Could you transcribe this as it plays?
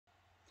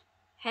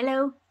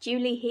Hello,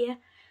 Julie here.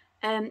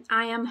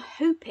 I am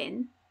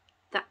hoping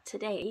that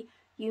today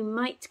you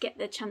might get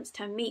the chance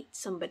to meet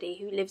somebody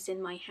who lives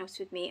in my house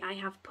with me. I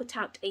have put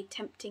out a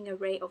tempting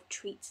array of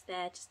treats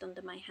there just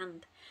under my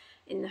hand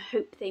in the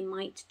hope they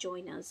might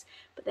join us,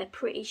 but they're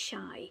pretty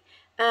shy.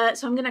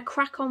 So I'm going to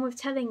crack on with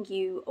telling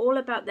you all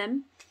about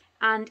them,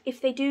 and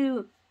if they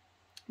do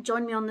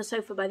join me on the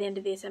sofa by the end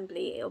of the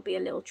assembly, it'll be a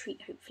little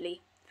treat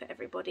hopefully for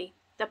everybody.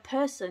 The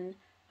person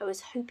I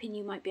was hoping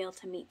you might be able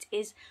to meet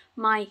is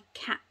my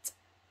cat,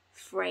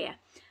 Freya.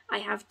 I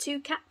have two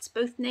cats,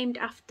 both named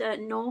after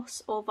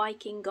Norse or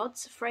Viking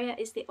gods. Freya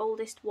is the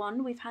oldest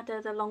one. We've had her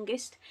the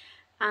longest.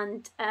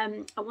 And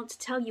I want to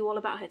tell you all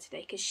about her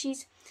today because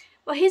she's...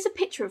 Well, here's a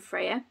picture of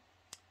Freya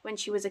when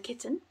she was a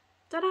kitten.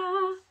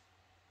 Ta-da!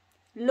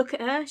 Look at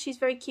her. She's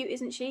very cute,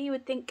 isn't she? You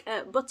would think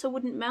butter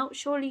wouldn't melt.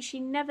 Surely she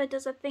never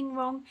does a thing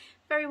wrong.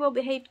 Very well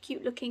behaved,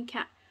 cute looking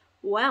cat.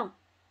 Well,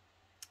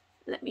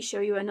 let me show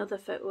you another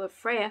photo of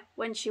Freya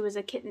when she was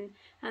a kitten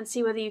and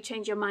see whether you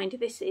change your mind.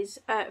 This is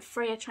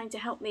Freya trying to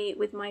help me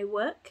with my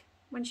work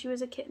when she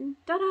was a kitten.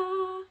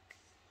 Ta-da!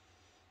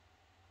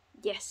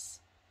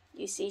 Yes,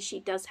 you see she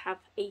does have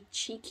a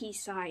cheeky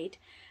side.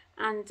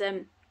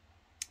 And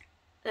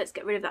let's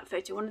get rid of that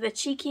photo. One of the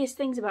cheekiest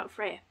things about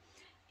Freya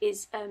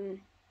is,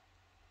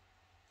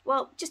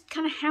 well, just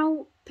kind of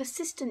how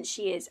persistent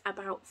she is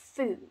about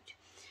food.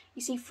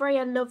 You see,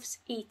 Freya loves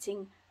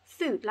eating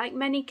food, like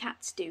many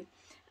cats do.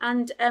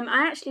 And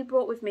I actually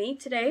brought with me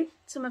today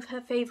some of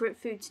her favourite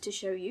foods to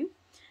show you.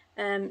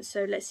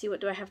 So let's see, what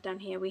do I have down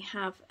here? We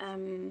have,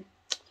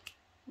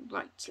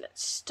 right,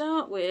 let's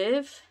start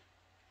with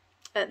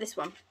this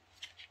one.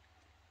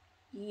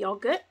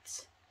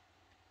 Yoghurt.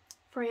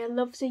 Freya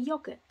loves a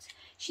yoghurt.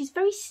 She's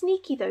very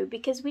sneaky though,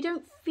 because we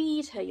don't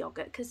feed her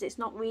yoghurt because it's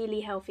not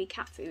really healthy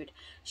cat food.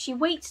 She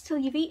waits till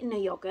you've eaten her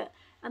yoghurt,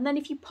 and then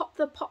if you pop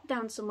the pot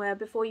down somewhere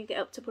before you get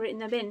up to put it in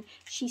the bin,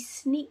 she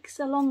sneaks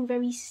along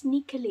very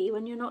sneakily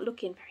when you're not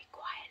looking, very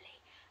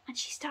quietly, and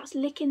she starts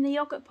licking the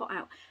yoghurt pot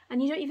out,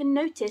 and you don't even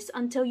notice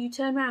until you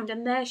turn around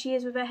and there she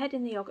is with her head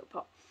in the yoghurt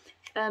pot.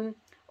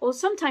 Or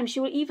sometimes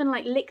she will even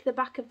like lick the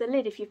back of the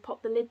lid if you've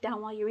popped the lid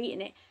down while you're eating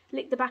it.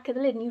 Lick the back of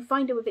the lid and you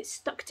find her with it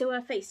stuck to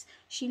her face.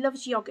 She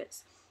loves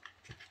yogurts.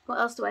 What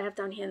else do I have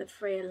down here that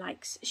Freya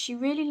likes? She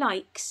really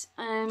likes,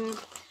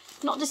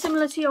 not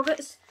dissimilar to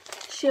yogurts,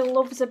 she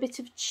loves a bit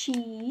of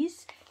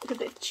cheese. If a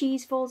bit of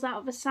cheese falls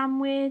out of a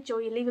sandwich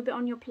or you leave a bit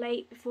on your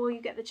plate before you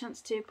get the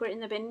chance to put it in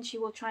the bin, she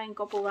will try and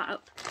gobble that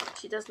up.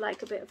 She does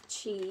like a bit of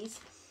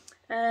cheese.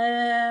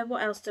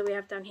 What else do we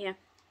have down here?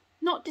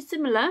 Not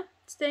dissimilar,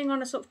 staying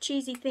on a sort of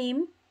cheesy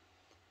theme.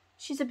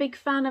 She's a big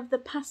fan of the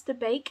pasta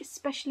bake,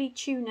 especially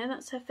tuna.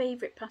 That's her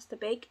favourite pasta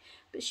bake.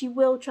 But she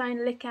will try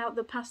and lick out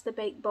the pasta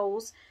bake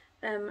bowls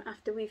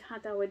after we've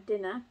had our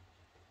dinner.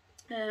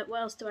 What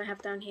else do I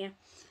have down here?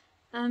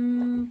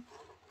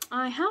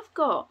 I have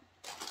got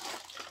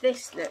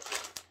this, look.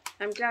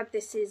 I'm glad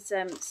this is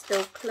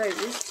still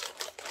closed.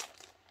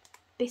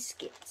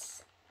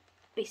 Biscuits.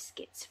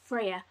 Biscuits.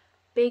 Freya,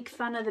 big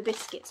fan of the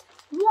biscuits.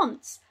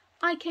 Once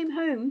I came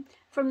home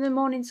from the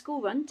morning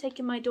school run,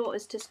 taking my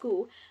daughters to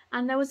school,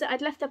 and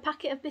I'd left a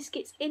packet of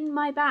biscuits in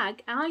my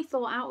bag, and I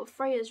thought out of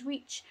Freya's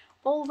reach,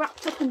 all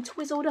wrapped up and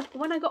twizzled up. And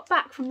when I got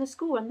back from the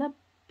school run, the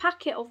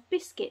packet of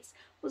biscuits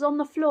was on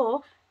the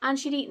floor, and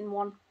she'd eaten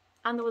one,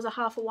 and there was a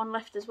half of one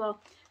left as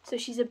well. So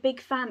she's a big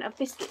fan of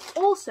biscuits.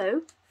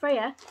 Also,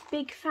 Freya,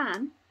 big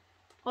fan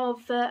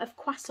of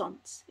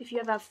croissants. If you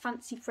ever have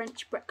fancy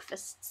French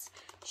breakfasts,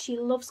 she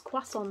loves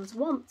croissants.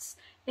 Once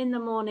in the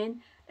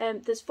morning,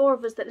 there's 4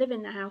 of us that live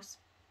in the house,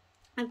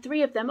 and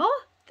 3 of them,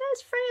 oh,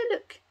 there's Freya,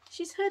 look.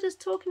 She's heard us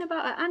talking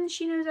about her and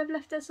she knows I've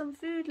left her some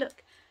food,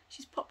 look.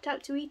 She's popped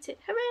out to eat it,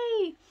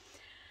 hooray!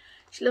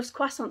 She loves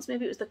croissants.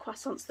 Maybe it was the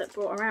croissants that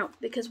brought her out,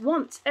 because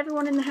once,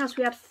 everyone in the house,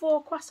 we had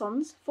 4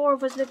 croissants, 4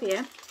 of us live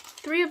here.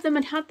 3 of them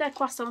had had their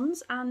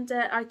croissants, and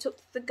I took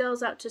the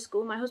girls out to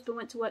school. My husband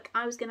went to work.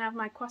 I was going to have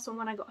my croissant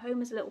when I got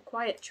home as a little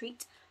quiet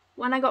treat.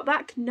 When I got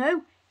back,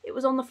 no, it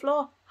was on the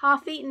floor,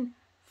 half eaten.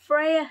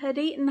 Freya had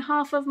eaten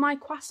half of my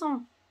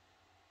croissant.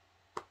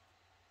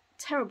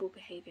 Terrible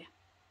behaviour.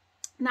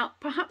 Now,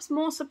 perhaps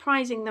more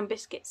surprising than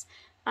biscuits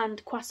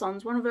and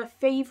croissants, one of her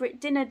favourite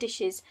dinner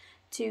dishes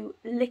to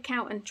lick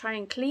out and try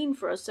and clean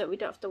for us so we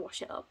don't have to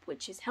wash it up,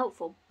 which is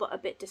helpful but a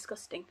bit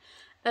disgusting,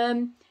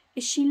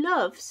 is she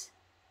loves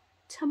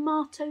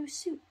tomato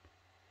soup.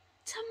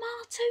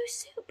 Tomato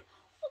soup!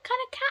 What kind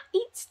of cat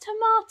eats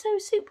tomato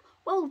soup?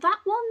 Well, that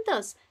one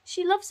does.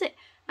 She loves it.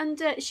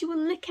 And she will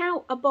lick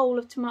out a bowl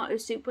of tomato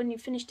soup when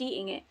you've finished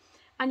eating it.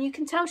 And you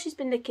can tell she's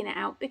been licking it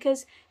out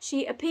because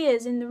she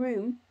appears in the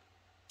room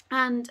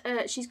and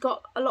she's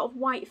got a lot of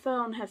white fur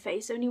on her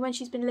face. Only when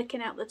she's been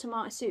licking out the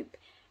tomato soup,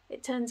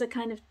 it turns a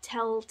kind of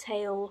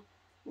telltale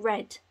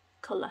red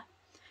colour.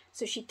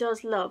 So she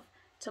does love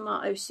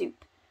tomato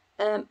soup.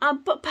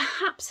 But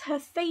perhaps her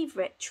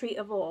favourite treat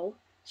of all,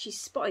 she's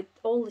spotted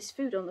all this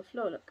food on the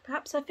floor, look.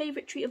 Perhaps her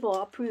favourite treat of all,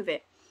 I'll prove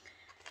it,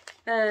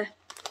 is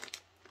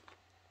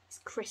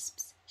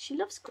crisps. She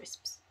loves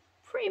crisps.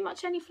 pretty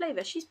much any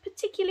flavour. She's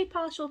particularly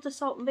partial to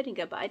salt and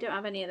vinegar, but I don't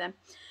have any of them.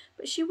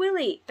 But she will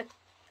eat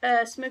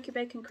a smoky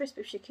bacon crisp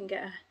if she can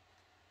get her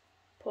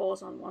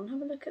paws on one.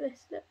 Have a look at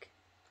this, look.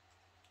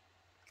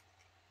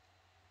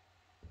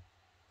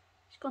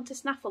 She's gone to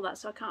snaffle that,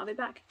 so I can't have it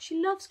back. She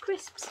loves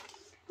crisps.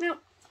 Now,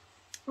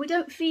 we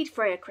don't feed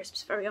Freya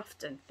crisps very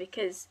often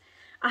because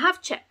I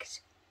have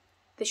checked.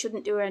 They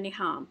shouldn't do her any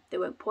harm. They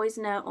won't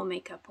poison her or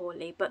make her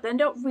poorly, but they're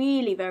not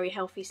really very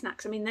healthy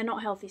snacks. I mean, they're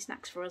not healthy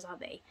snacks for us, are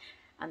they?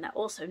 And they're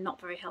also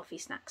not very healthy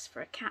snacks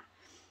for a cat.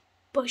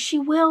 But she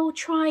will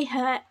try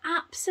her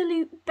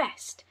absolute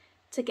best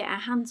to get her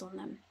hands on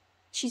them.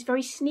 She's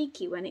very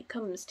sneaky when it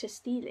comes to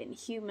stealing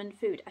human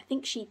food. I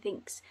think she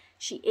thinks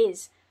she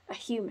is a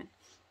human.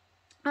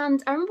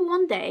 And I remember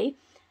one day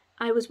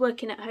I was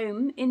working at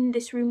home in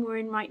this room we're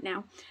in right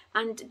now,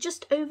 and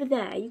just over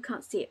there, you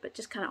can't see it, but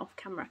just kind of off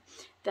camera,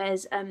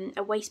 there's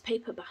a waste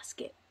paper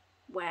basket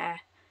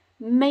where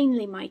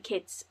mainly my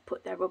kids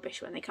put their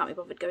rubbish when they can't be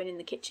bothered going in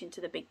the kitchen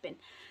to the big bin.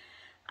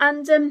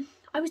 And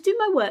I was doing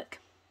my work.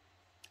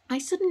 I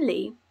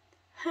suddenly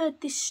heard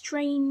this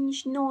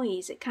strange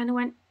noise. It kind of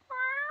went,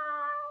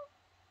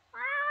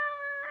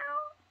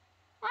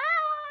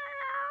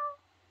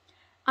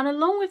 and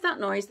along with that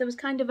noise there was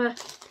kind of a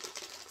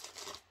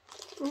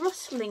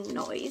rustling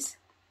noise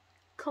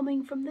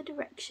coming from the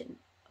direction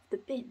of the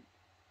bin.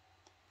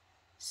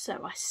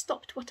 So I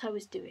stopped what I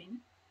was doing.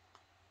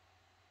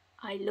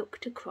 I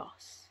looked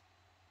across.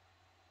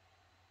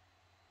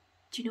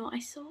 Do you know what I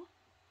saw?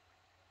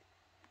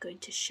 I'm going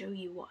to show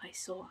you what I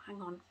saw.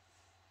 Hang on.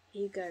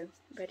 Here you go.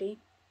 Ready?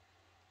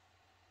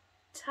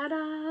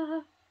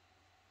 Ta-da!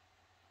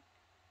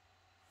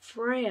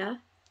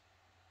 Freya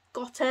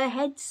got her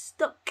head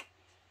stuck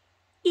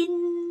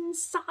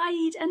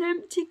inside an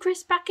empty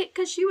crisp packet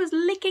because she was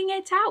licking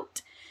it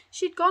out.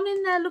 She'd gone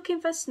in there looking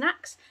for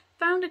snacks,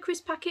 found a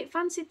crisp packet,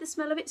 fancied the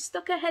smell of it,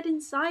 stuck her head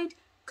inside,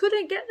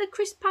 couldn't get the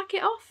crisp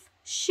packet off.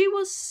 She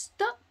was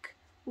stuck.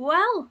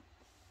 Well,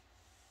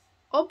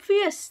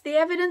 obvious. The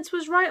evidence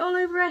was right all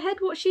over her head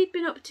what she'd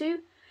been up to.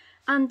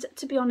 And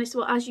to be honest,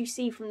 well, as you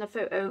see from the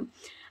photo,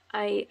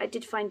 I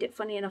did find it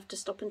funny enough to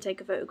stop and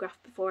take a photograph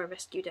before I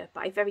rescued her,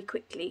 but I very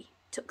quickly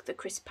took the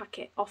crisp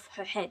packet off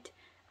her head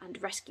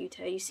and rescued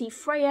her. You see,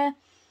 Freya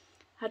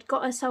had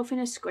got herself in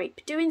a scrape,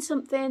 doing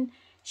something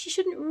she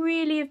shouldn't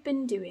really have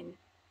been doing.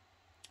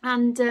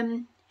 And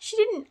she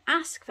didn't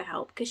ask for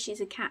help because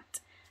she's a cat,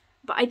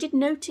 but I did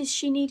notice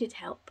she needed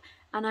help,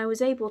 and I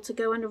was able to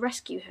go and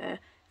rescue her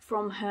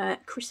from her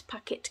crisp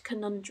packet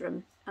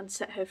conundrum and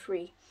set her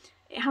free.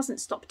 It hasn't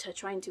stopped her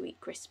trying to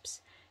eat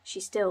crisps. She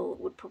still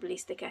would probably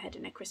stick her head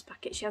in a crisp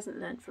packet. She hasn't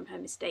learned from her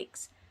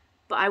mistakes.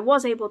 But I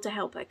was able to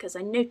help her because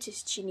I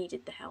noticed she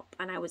needed the help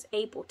and I was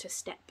able to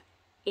step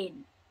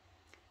in.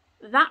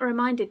 That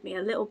reminded me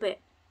a little bit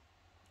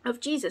of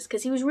Jesus,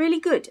 because he was really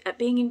good at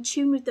being in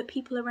tune with the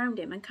people around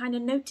him and kind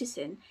of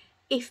noticing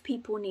if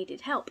people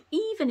needed help,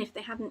 even if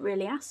they hadn't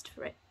really asked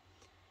for it.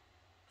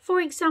 For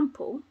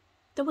example,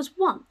 there was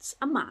once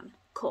a man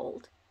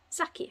called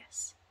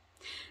Zacchaeus.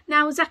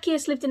 Now,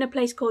 Zacchaeus lived in a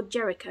place called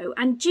Jericho,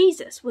 and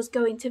Jesus was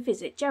going to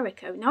visit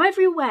Jericho. Now,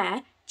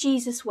 everywhere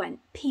Jesus went,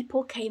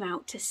 people came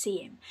out to see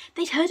him.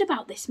 They'd heard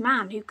about this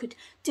man who could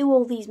do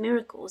all these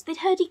miracles. They'd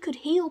heard he could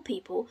heal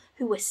people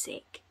who were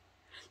sick.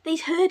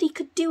 They'd heard he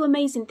could do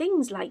amazing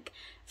things like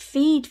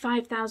feed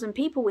 5,000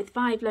 people with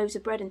 5 loaves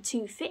of bread and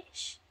 2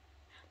 fish.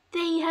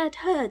 They had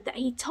heard that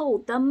he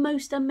told the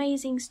most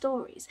amazing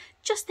stories,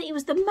 just that he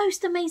was the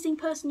most amazing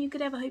person you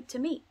could ever hope to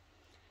meet.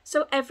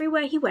 So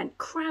everywhere he went,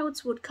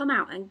 crowds would come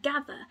out and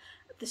gather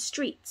at the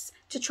streets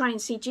to try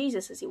and see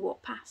Jesus as he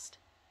walked past.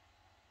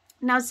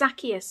 Now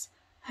Zacchaeus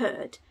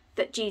heard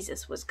that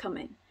Jesus was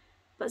coming,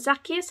 but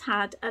Zacchaeus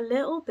had a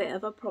little bit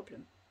of a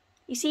problem.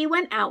 You see, he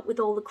went out with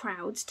all the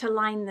crowds to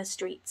line the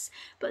streets,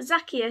 but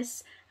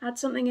Zacchaeus had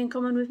something in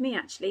common with me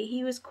actually.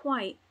 He was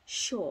quite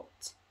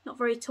short, not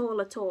very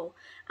tall at all,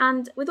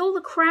 and with all the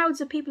crowds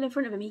of people in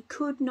front of him, he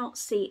could not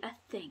see a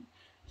thing.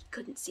 He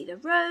couldn't see the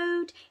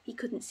road, he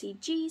couldn't see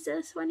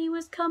Jesus when he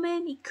was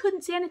coming, he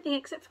couldn't see anything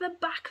except for the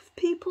back of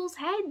people's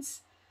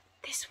heads.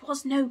 This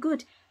was no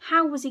good.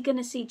 How was he going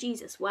to see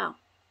Jesus? Well,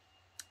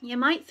 you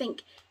might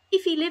think,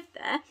 if he lived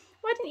there,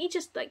 why didn't he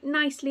just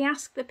nicely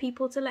ask the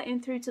people to let him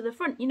through to the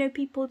front? You know,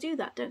 people do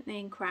that, don't they,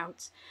 in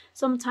crowds?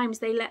 Sometimes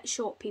they let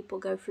short people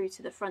go through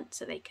to the front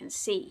so they can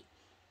see.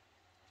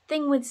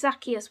 Thing with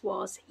Zacchaeus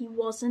was he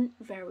wasn't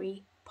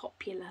very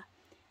popular.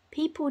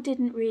 People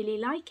didn't really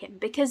like him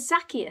because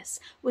Zacchaeus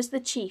was the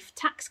chief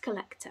tax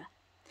collector.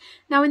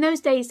 Now, in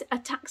those days, a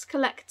tax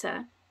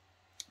collector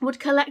would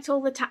collect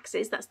all the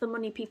taxes. That's the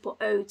money people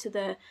owe to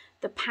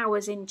the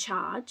powers in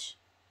charge.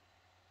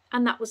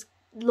 And that was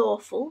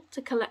lawful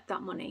to collect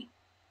that money.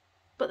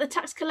 But the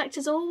tax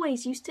collectors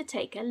always used to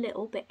take a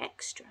little bit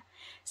extra.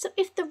 So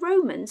if the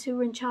Romans who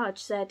were in charge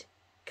said,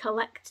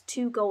 collect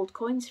 2 gold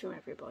coins from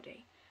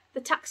everybody, the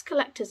tax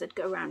collectors would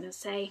go around and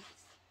say,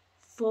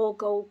 4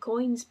 gold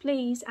coins,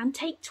 please, and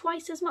take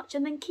twice as much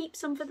and then keep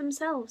some for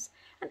themselves.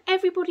 And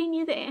everybody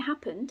knew that it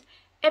happened.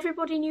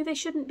 Everybody knew they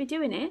shouldn't be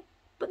doing it,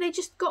 but they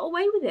just got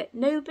away with it.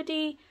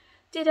 Nobody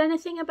did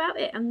anything about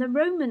it, and the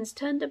Romans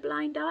turned a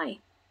blind eye.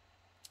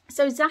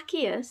 So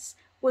Zacchaeus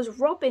was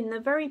robbing the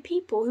very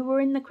people who were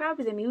in the crowd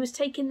with him. He was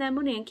taking their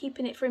money and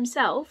keeping it for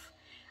himself,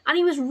 and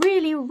he was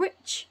really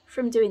rich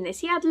from doing this.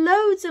 He had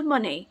loads of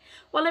money,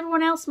 while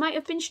everyone else might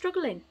have been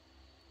struggling.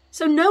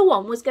 So no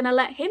one was going to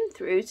let him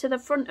through to the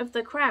front of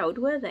the crowd,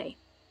 were they?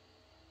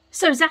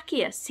 So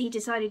Zacchaeus, he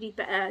decided he'd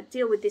better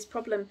deal with this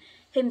problem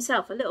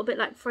himself, a little bit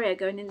like Freya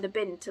going in the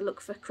bin to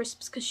look for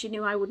crisps because she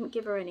knew I wouldn't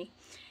give her any.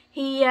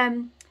 He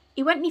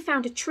went and he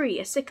found a tree,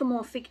 a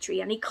sycamore fig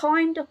tree, and he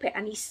climbed up it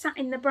and he sat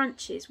in the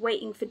branches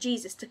waiting for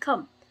Jesus to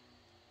come.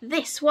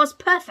 This was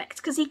perfect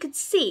because he could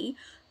see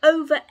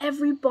over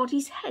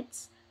everybody's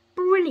heads.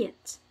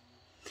 Brilliant.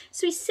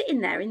 So he's sitting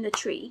there in the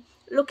tree,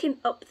 looking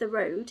up the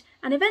road,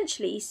 and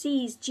eventually he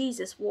sees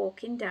Jesus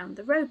walking down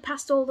the road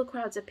past all the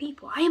crowds of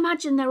people. I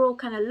imagine they're all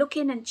kind of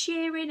looking and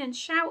cheering and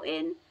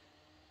shouting.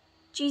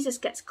 Jesus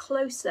gets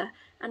closer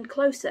and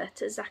closer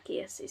to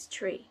Zacchaeus'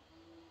 tree.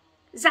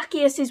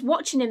 Zacchaeus is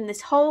watching him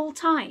this whole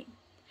time.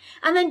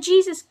 And then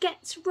Jesus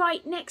gets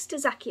right next to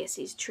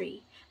Zacchaeus'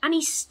 tree, and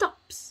he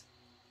stops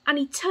and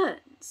he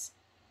turns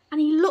and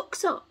he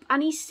looks up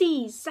and he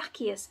sees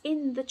Zacchaeus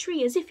in the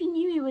tree as if he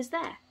knew he was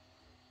there.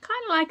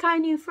 Kind of like I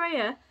knew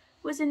Freya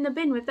was in the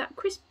bin with that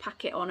crisp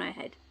packet on her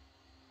head.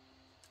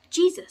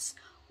 Jesus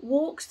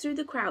walks through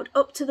the crowd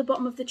up to the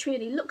bottom of the tree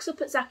and he looks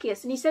up at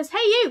Zacchaeus and he says,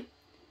 "Hey you,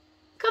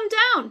 come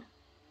down.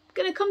 I'm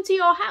going to come to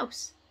your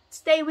house,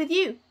 stay with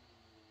you."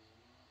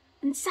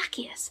 And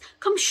Zacchaeus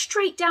comes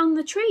straight down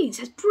the tree and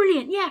says,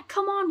 "Brilliant, yeah,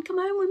 come on, come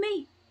home with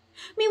me."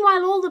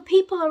 Meanwhile, all the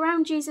people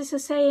around Jesus are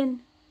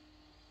saying,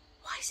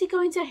 "Why is he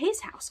going to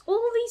his house?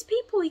 All these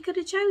people he could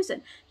have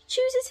chosen. He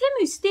chooses him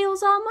who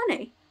steals our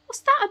money. What's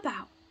that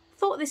about?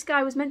 Thought this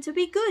guy was meant to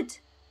be good."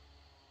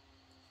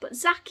 But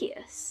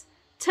Zacchaeus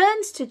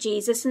turns to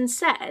Jesus and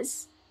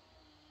says,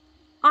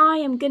 "I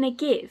am going to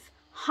give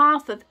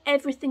half of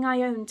everything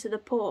I own to the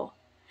poor.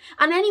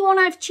 And anyone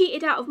I've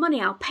cheated out of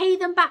money, I'll pay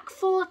them back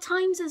 4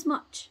 times as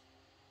much."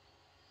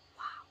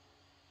 Wow.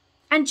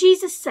 And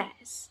Jesus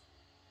says,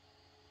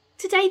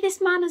 today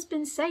this man has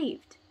been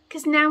saved,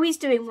 because now he's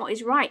doing what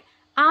is right.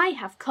 I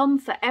have come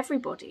for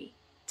everybody,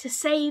 to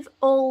save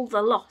all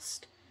the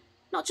lost,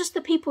 not just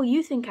the people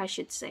you think I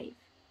should save.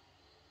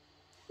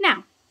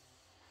 Now,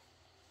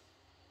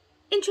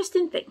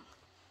 interesting thing.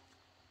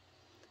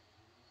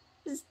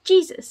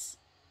 Jesus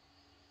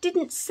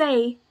didn't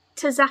say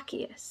to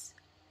Zacchaeus,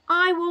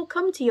 "I will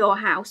come to your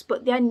house,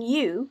 but then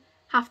you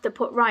have to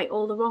put right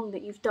all the wrong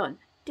that you've done,"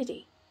 did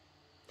he?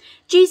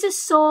 Jesus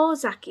saw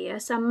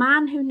Zacchaeus, a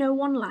man who no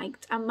one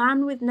liked, a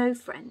man with no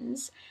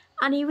friends,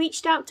 and he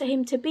reached out to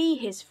him to be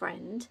his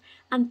friend,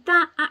 and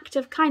that act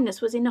of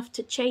kindness was enough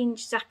to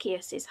change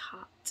Zacchaeus'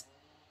 heart.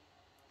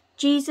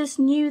 Jesus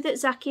knew that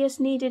Zacchaeus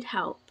needed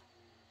help,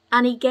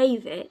 and he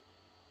gave it,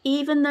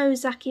 even though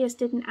Zacchaeus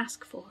didn't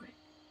ask for it.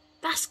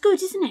 That's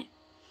good, isn't it?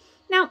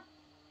 Now,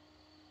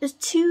 there's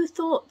 2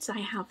 thoughts I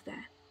have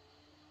there.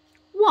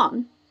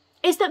 One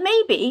is that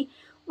maybe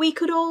we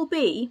could all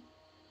be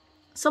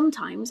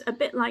sometimes a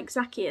bit like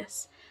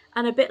Zacchaeus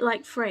and a bit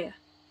like Freya.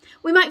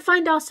 We might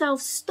find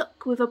ourselves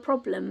stuck with a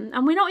problem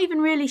and we're not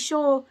even really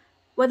sure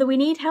whether we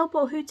need help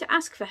or who to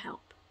ask for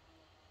help.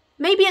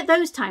 Maybe at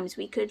those times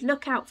we could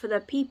look out for the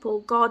people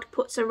God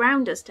puts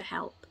around us to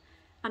help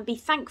and be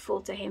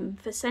thankful to him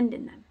for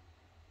sending them.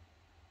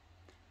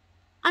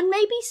 And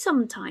maybe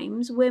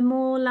sometimes we're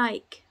more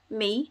like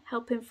me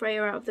helping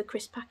Freya out of the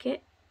crisp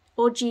packet,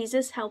 or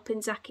Jesus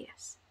helping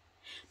Zacchaeus.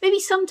 Maybe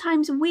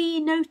sometimes we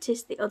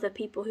notice the other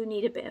people who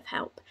need a bit of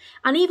help,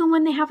 and even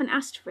when they haven't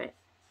asked for it,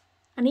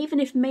 and even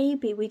if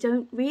maybe we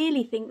don't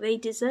really think they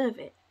deserve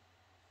it,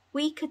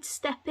 we could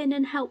step in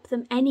and help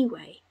them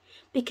anyway,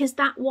 because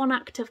that one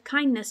act of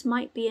kindness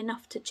might be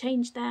enough to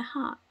change their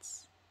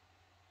hearts.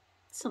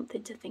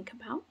 Something to think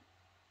about.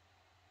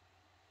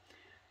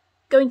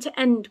 Going to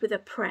end with a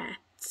prayer.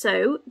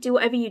 So do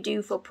whatever you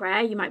do for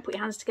prayer. You might put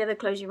your hands together,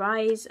 close your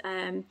eyes.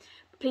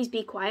 Please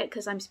be quiet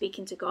because I'm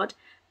speaking to God.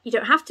 You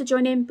don't have to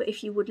join in, but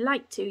if you would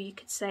like to, you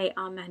could say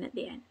Amen at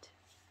the end.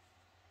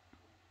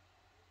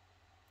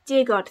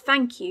 Dear God,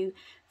 thank you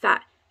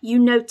that you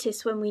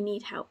notice when we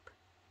need help.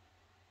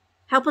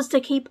 Help us to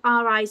keep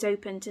our eyes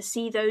open to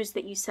see those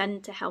that you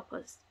send to help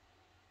us.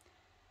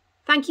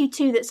 Thank you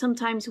too that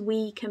sometimes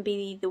we can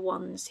be the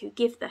ones who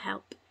give the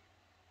help.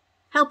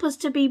 Help us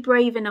to be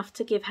brave enough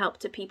to give help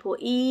to people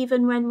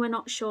even when we're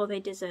not sure they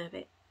deserve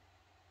it.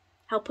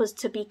 Help us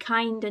to be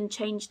kind and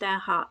change their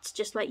hearts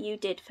just like you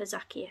did for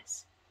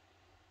Zacchaeus.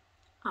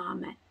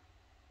 Amen.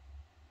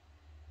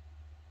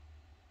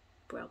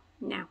 Well,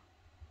 now,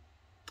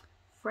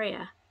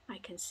 Freya, I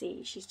can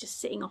see, she's just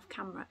sitting off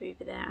camera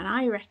over there, and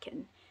I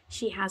reckon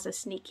she has a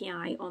sneaky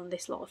eye on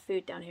this lot of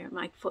food down here at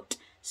my foot.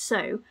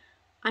 So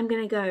I'm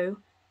going to go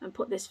and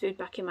put this food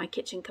back in my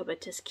kitchen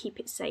cupboard to keep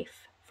it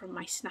safe from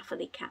my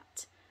snaffly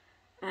cat,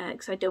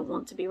 because I don't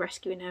want to be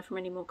rescuing her from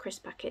any more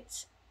crisp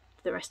packets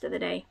for the rest of the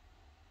day.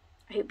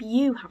 I hope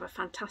you have a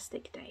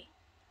fantastic day,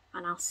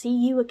 and I'll see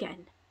you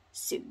again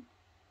soon.